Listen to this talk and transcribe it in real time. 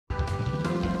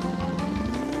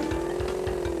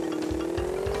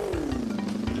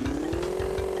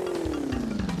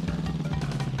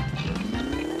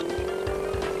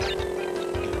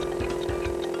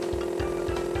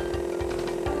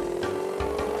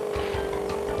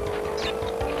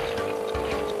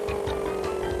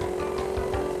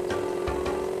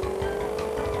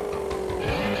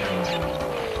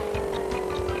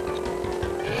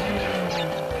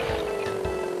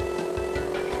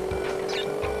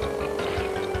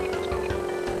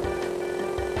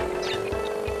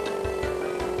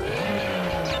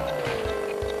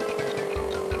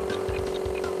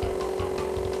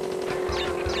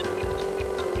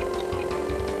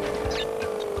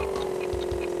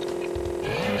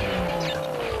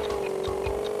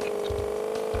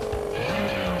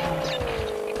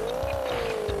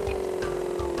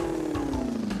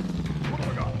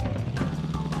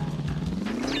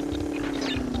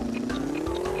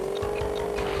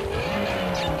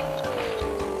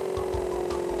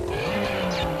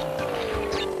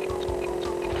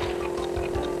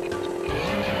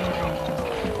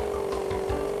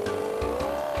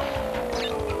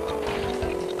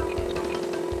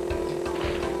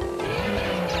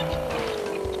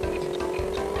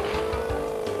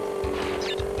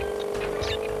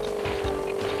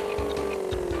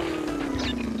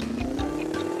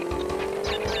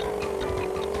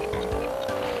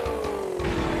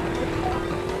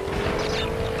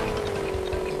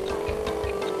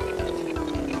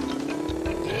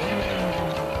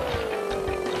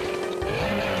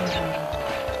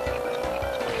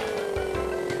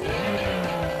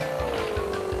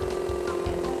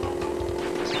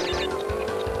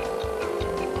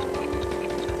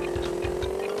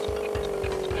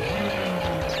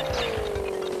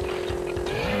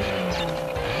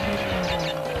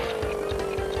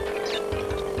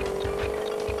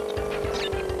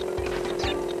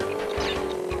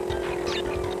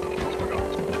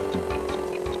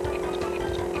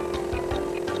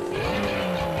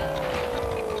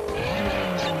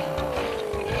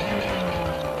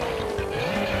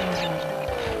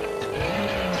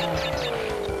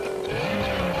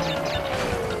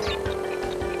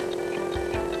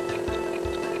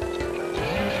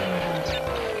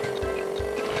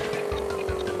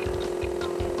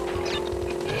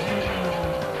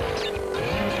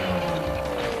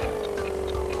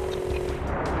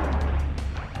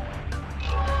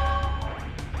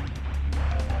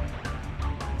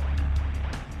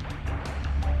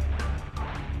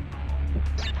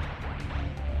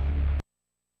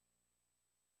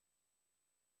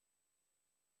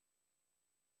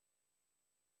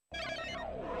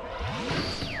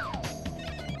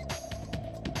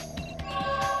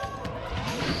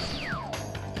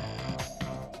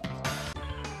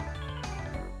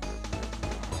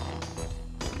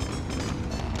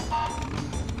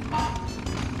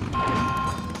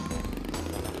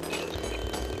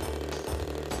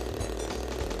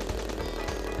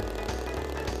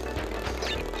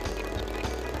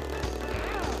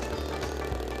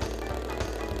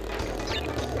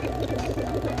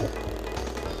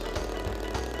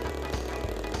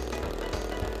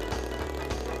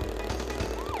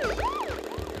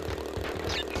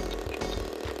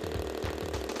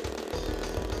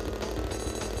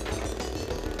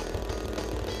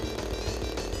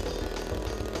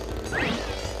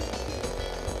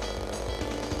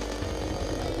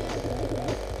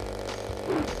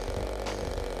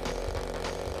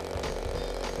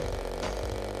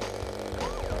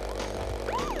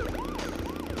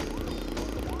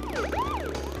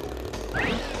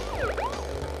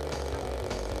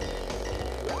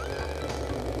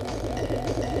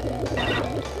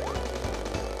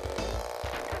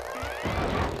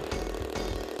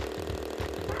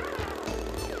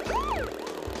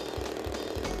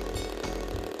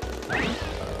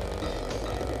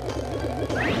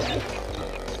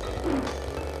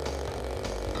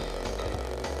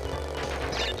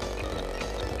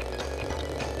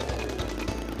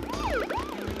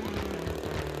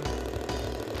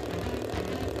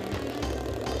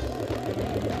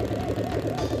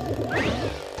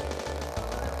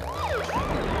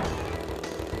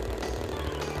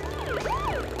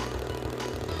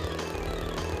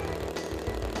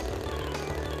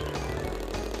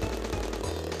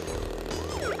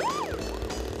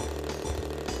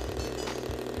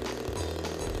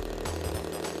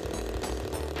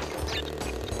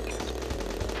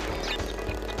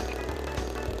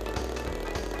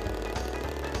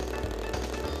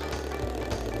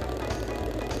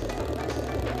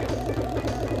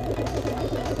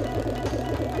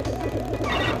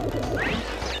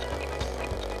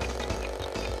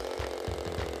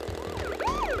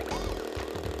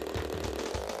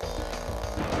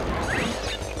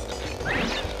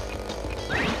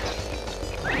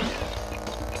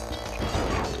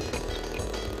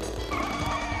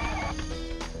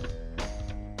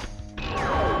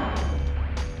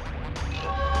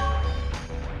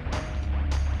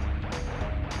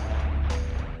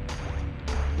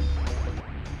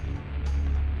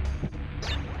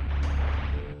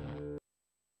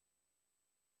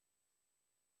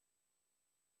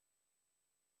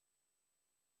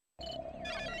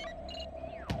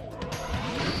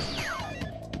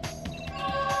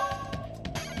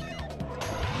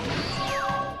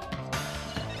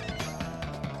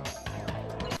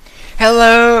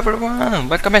Hello everyone,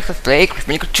 welcome back to Play with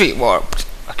Bandicoot 3 Warped.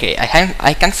 Okay,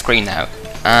 I can screen now,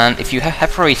 and if you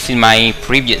have already seen my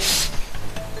previous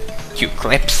few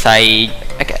clips, I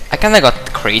kinda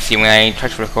got crazy when I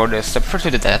tried to record this, so I prefer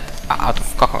to do that out of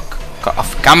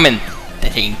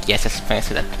commentating. Yes, I suppose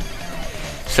that.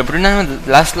 So we're now on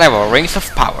the last level, Rings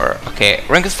of Power. Okay,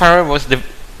 Rings of Power was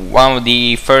one of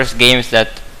the first games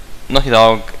that Naughty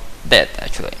Dog did,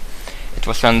 actually. It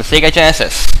was on the Sega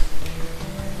Genesis.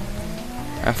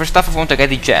 And first off, I want to get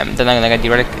the gem, then I'm gonna get the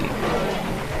relic.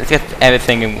 Let's get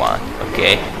everything in one.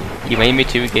 Okay, you made me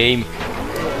to a game.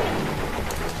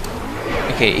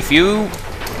 Okay, if you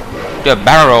do a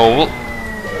barrel roll,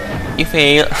 you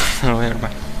fail. Oh, never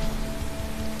mind.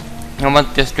 I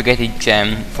want just to get the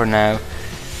gem for now.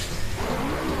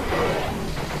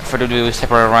 For to do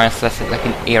separate runs, that's like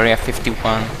in area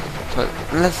 51. So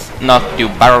let's not do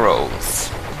barrel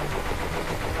rolls.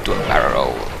 Do a barrel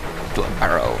roll. Do a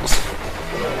barrel rolls.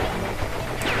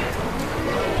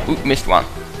 Ooh, missed one.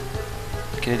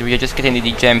 Okay, we are just getting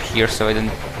the gem here, so I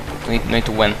don't need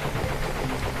to win.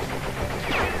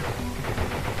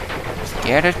 Let's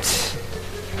get it.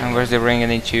 And where's the ring? I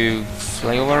need to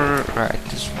fly over. Right,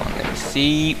 this one. Let me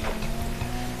see.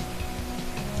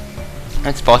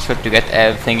 It's possible to get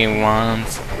everything in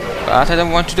once, but I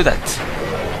don't want to do that.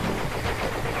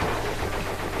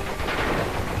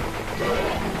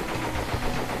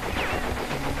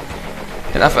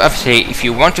 And obviously, if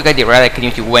you want to get the relic, you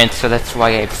need to win, so that's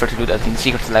why I prefer to do that in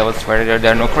secret levels where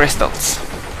there are no crystals.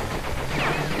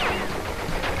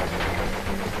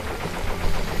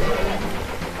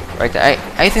 Right,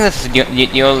 I think that's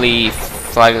the only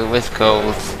flag with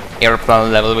gold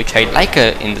airplane level which I like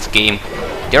in this game.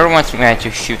 The other ones we had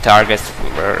to shoot targets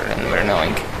were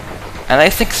annoying. And I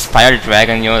think Spider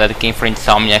Dragon, you know, that came from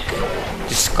Insomniac,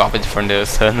 just copied from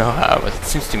those, I don't know how, but it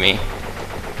seems to me.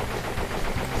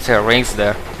 There are rings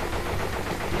there.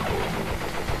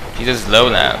 Jesus, low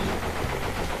now.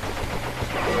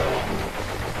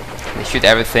 They shoot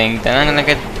everything, then I'm gonna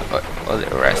get all the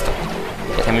rest of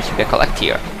it. Yes, I mean, to collect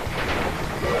here.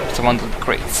 It's one of the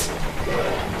crates.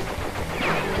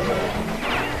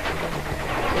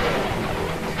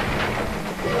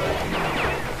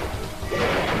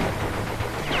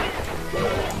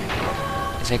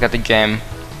 Yes, I got the gem.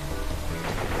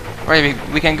 Right,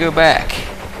 we can go back.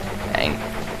 Dang.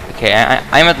 Okay,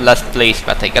 I'm at last place,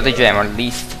 but I got the gem, or at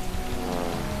least.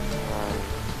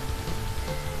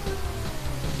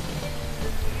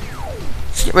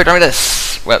 So we're done with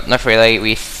this. Well, not really.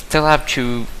 We still have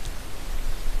to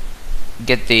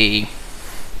get the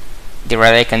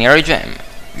relic and the other gem.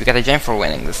 We got a gem for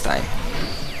winning this time.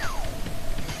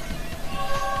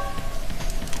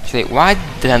 Actually, why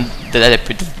did I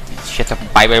put the shit of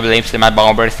Bible blames in my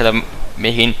bomber instead of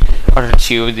making other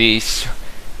two of these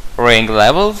ring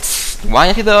levels? Why,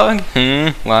 Naughty Dog?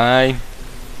 Why?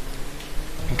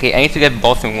 Okay, I need to get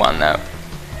both in one now.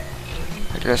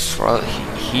 I just roll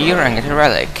here and get a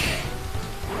relic.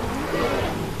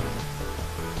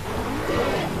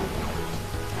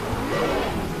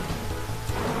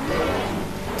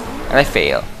 And I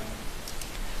fail.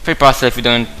 Very possible if you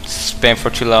don't spam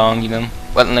for too long, you know.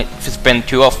 Well, if you spend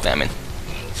too often, I mean.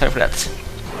 Sorry for that.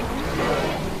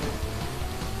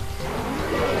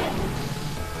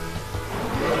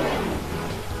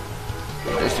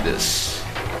 to this.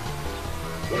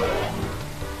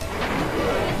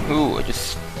 Ooh, I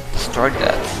just destroyed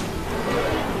that.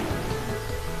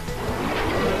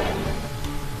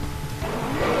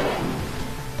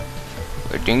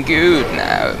 We're doing good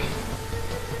now.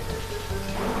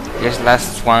 Here's the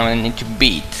last one I need to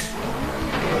beat.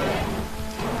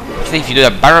 Actually, if you do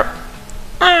the barrel...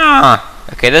 Ah!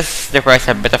 Okay, this requires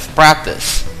a bit of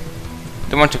practice.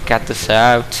 Don't want to cut this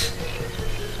out.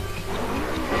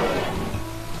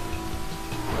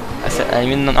 I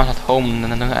mean, not at home. No,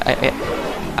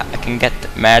 I can get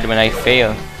mad when I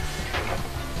fail.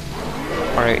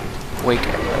 Or I wake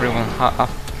everyone up.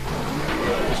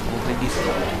 There's old ladies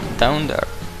down there.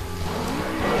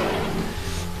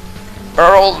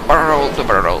 Barrel, barrel, the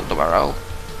barrel, the barrel.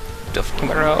 The fucking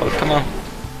barrel, come on.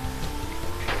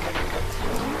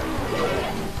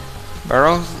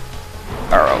 Barrel,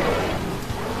 barrel.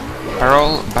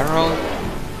 Barrel, barrel,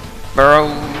 barrel.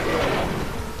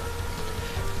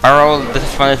 Barrel,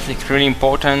 this one is extremely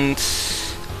important.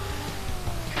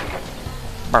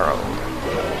 Barrel.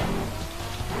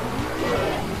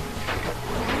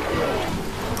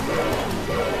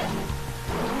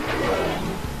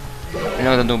 I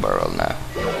know the new barrel now.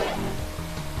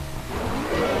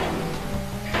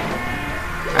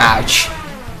 Ouch.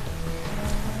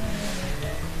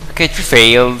 Okay, 3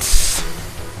 fails.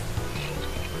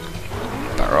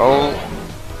 Barrel.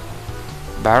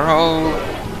 Barrel.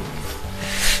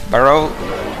 Barrel.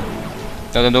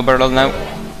 No, the new barrel now.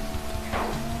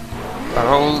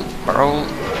 Barrel. Barrel.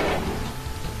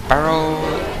 Barrel.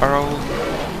 Barrel.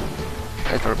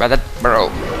 Let's worry about that. Barrel.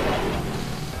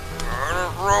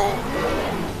 Barrel.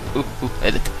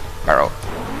 Edit. Barrel.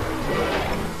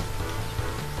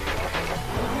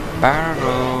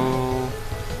 Barrel.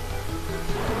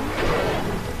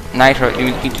 Nitro.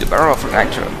 You need to the barrel for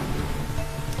nitro.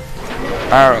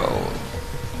 Barrel.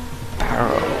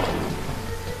 Barrel.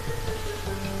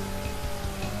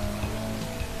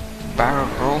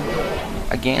 Barrel.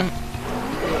 Again.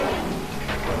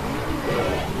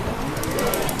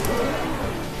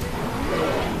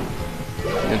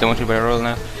 I don't want to barrel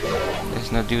now.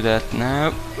 Let's not do that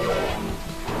now.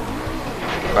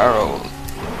 Barrel.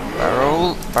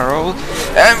 Barrel. Barrel.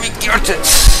 And we got it!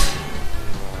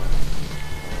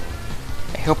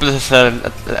 I hope this is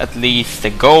at least a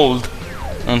gold.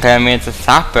 Don't tell me it's a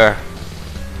sapper.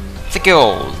 It's a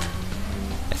gold.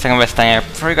 Second best time. I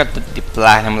forgot the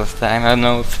platinum last time. I don't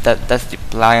know if that's the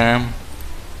platinum.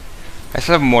 I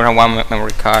still have more than one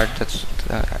memory card. That's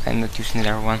I'm not using the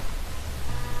other one.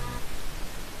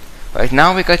 Right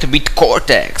now we got to beat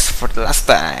Cortex for the last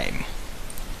time.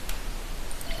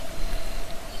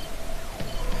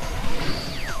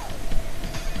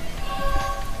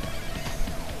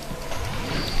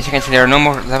 As you can see, there are no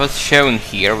more levels shown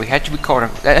here. We had to be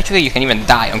Cortex. Actually, you can even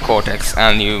die on Cortex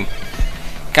and you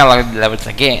can log the levels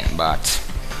again, but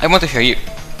I want to show you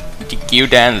the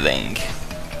good ending.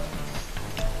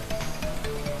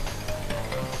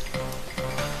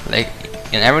 Like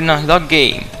in every non-log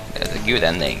game, there's a good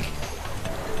ending.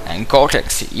 And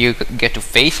Cortex, you get to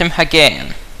face him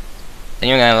again. Then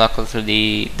you're gonna unlock also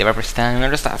the developer stand and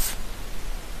other stuff.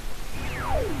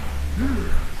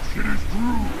 Yes, it is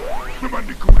true. The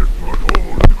Bandicoot has brought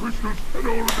all the crystals and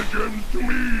all of the gems to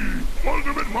me.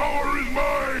 Ultimate power is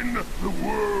mine. The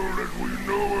world as we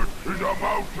know it is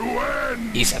about to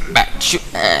end. It's about to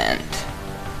end.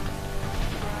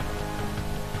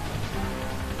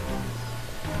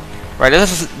 Right,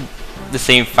 this is the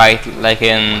same fight like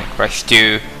in Crush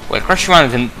 2. Well, Crush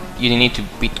 1 you need to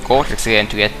beat Cortex again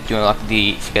to unlock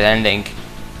the secret ending.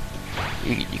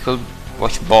 You could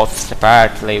watch both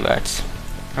separately, but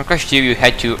in Crush 2 you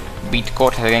had to beat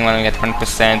Cortex again when you get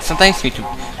 100%. Sometimes you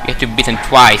have to beat him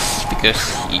twice because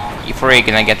if you're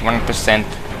gonna get 1%,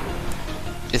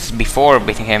 this is before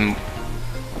beating him.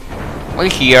 Well,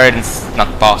 here it's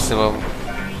not possible.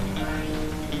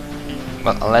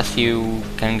 Well, unless you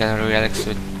can get a relic,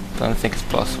 so I don't think it's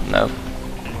possible. No.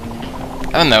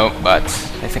 I don't know, but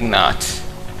I think not.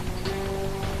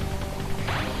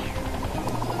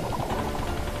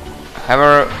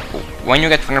 However, when you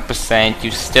get 100%,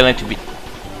 you still need to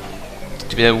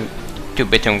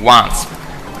beat him once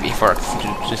before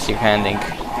to see your ending.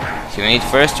 So you need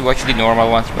first to watch the normal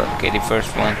ones, but okay, the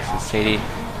first one, let's say the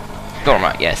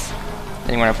normal, yes.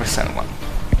 Then 100% one.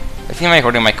 I think I'm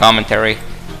recording my commentary.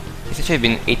 It's actually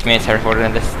been 8 minutes I recorded,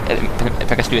 and this, if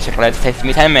I can do this, it takes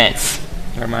me 10 minutes.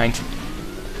 Never mind.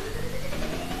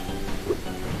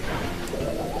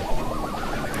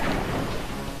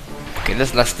 Okay,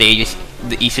 this last stage is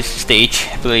the easiest stage,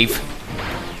 I believe.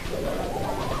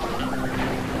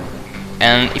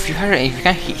 And if you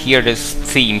can hear this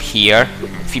theme here,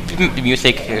 if you put the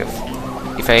music,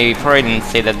 if I probably didn't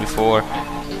say that before,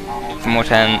 for more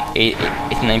than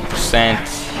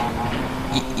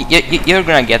 89%, you're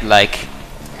gonna get like,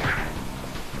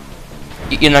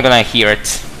 you're not gonna hear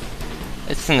it.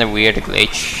 It's in a weird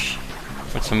glitch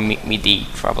for some MIDI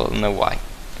trouble, I don't know why.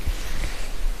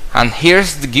 And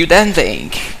here's the good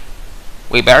ending.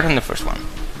 Way better than the first one.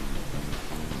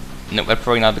 No, but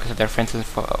probably not because of their friends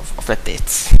of the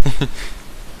tits.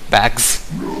 Bags.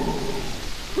 No,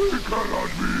 it cannot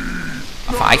be.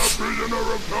 Fight. Not a prisoner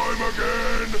of time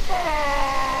again.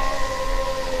 Ah!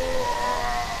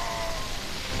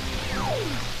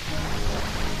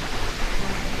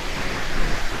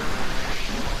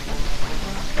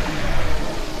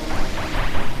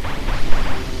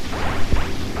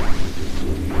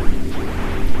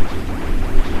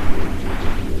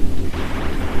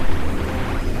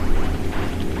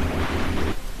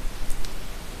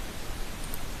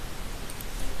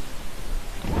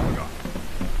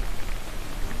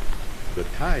 The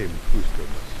time Twister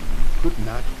machine could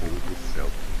not hold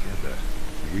itself together.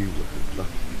 We were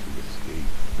lucky to escape.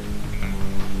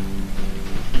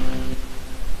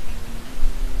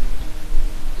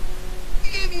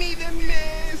 Give me the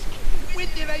mask!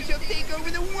 With it I shall take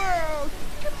over the world!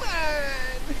 Come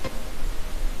on!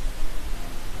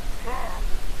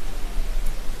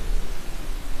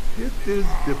 It is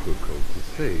difficult to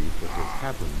say what has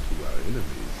happened to our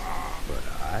enemies, but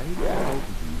I doubt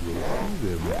we will see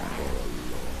them for a long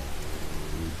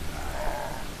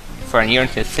time. For an year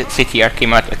into city arc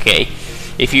came out, okay.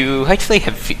 If you actually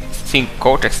have seen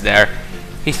Cortex there,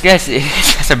 he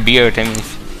has a beard, I mean,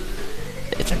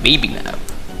 it's a baby now.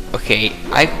 Okay,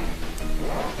 I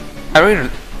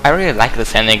really like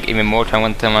this ending even more than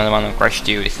one of Crash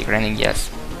 2 is the ending, yes.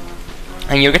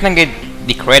 And you're gonna get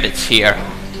the credits here,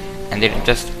 and they're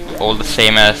just all the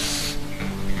same as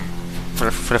for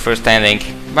the first ending,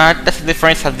 but that's the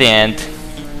difference at the end.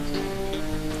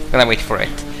 Gonna wait for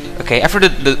it. Okay, after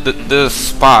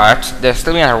this part, there's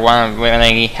still another one when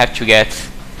I have to get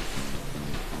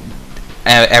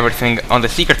everything on the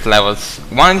secret levels.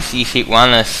 One is easy,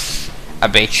 one is a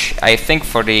bitch. I think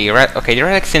for the the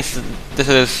relic, since this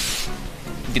is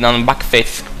the non-bug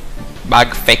fixed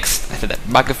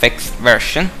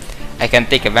version, I can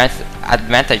take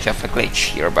advantage of a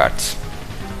glitch here, but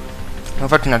I'll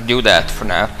prefer to not do that for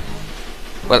now.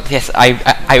 Well, yes,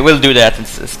 I will do that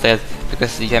instead,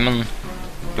 because the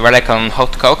relic on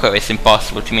hot cocoa is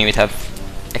impossible to me without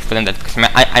explaining that, because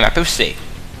I'm a pussy.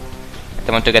 I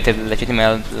don't want to get it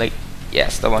legitimate, like,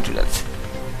 yes, I don't want to do that.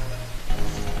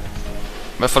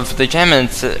 But for the gem,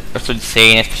 it's also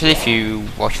insane, especially if you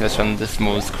watch this on the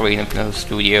small screen in the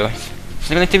studio. It's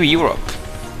going to be Europe.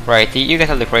 Right, you get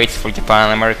all the crates for Japan,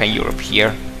 America, and Europe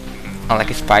here. Unlike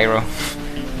Spyro.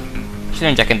 Actually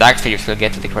in Jak and Daxter you still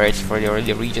get the crates for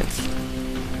the regions.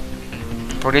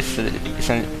 For this, it's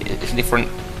a different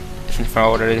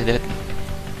order, is it?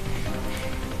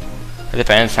 It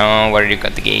depends on where you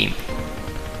got the game.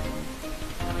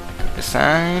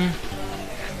 Design.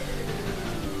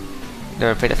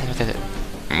 The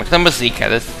Musica,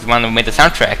 this is one who made the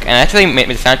soundtrack, and actually made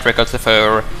the soundtrack also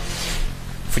for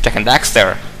Jak and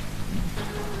Daxter.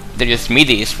 They're just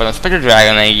MIDIs for the Spider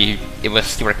Dragon, and they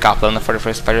were coupled for the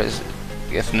first Spider,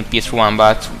 yes, in the PS1,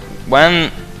 but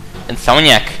when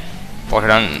Insomniac ported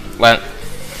on, well,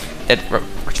 that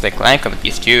Ratchet & Clank on the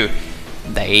PS2,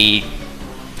 they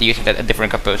used a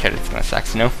different composer. It's kinda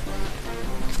sucks, you know?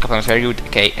 This composer is very good.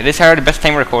 Okay, these are the best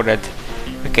time recorded.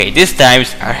 Okay, these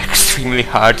times are extremely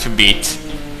hard to beat.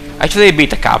 Actually, I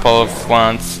beat a couple of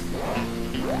ones.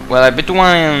 Well, I beat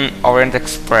one in Orient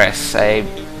Express. Okay,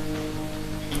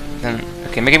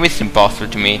 maybe it's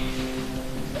impossible to me.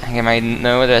 I think I might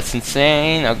know that's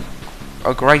insane.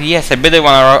 Right, yes, I beat the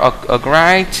one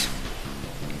right.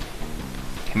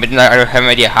 But I don't have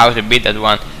any idea how to beat that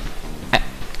one.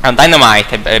 On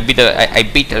Dynamite, I beat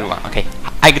that one. Okay,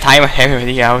 I have no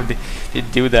idea how to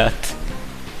do that.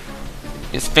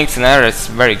 This Sphinx and Error is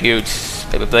very good.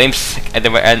 Blames I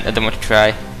don't want to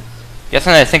try. Yes,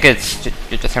 and I think it's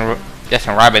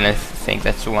Justin Robin. I think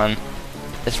that's one.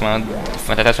 This one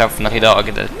of Naughty Dog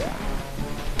that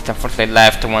unfortunately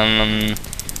left when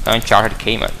Uncharted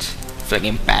came out. It's like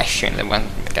Impassion.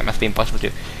 That must be impossible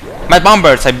to. My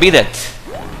Bombers, I beat it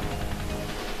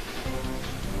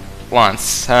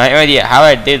once. I have no idea how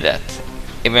I did that.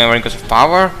 Even Rings of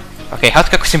Power. Okay, how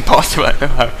to cook is impossible.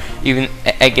 Even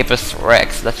Aegipus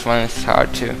Rex. That one is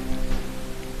hard too.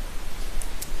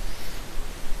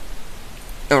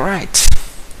 Alright.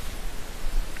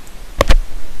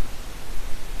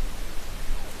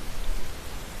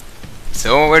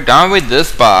 So we're done with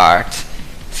this part.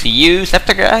 See you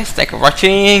after, guys. Thank you for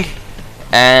watching,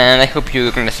 and I hope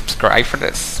you're gonna subscribe for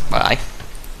this. Bye.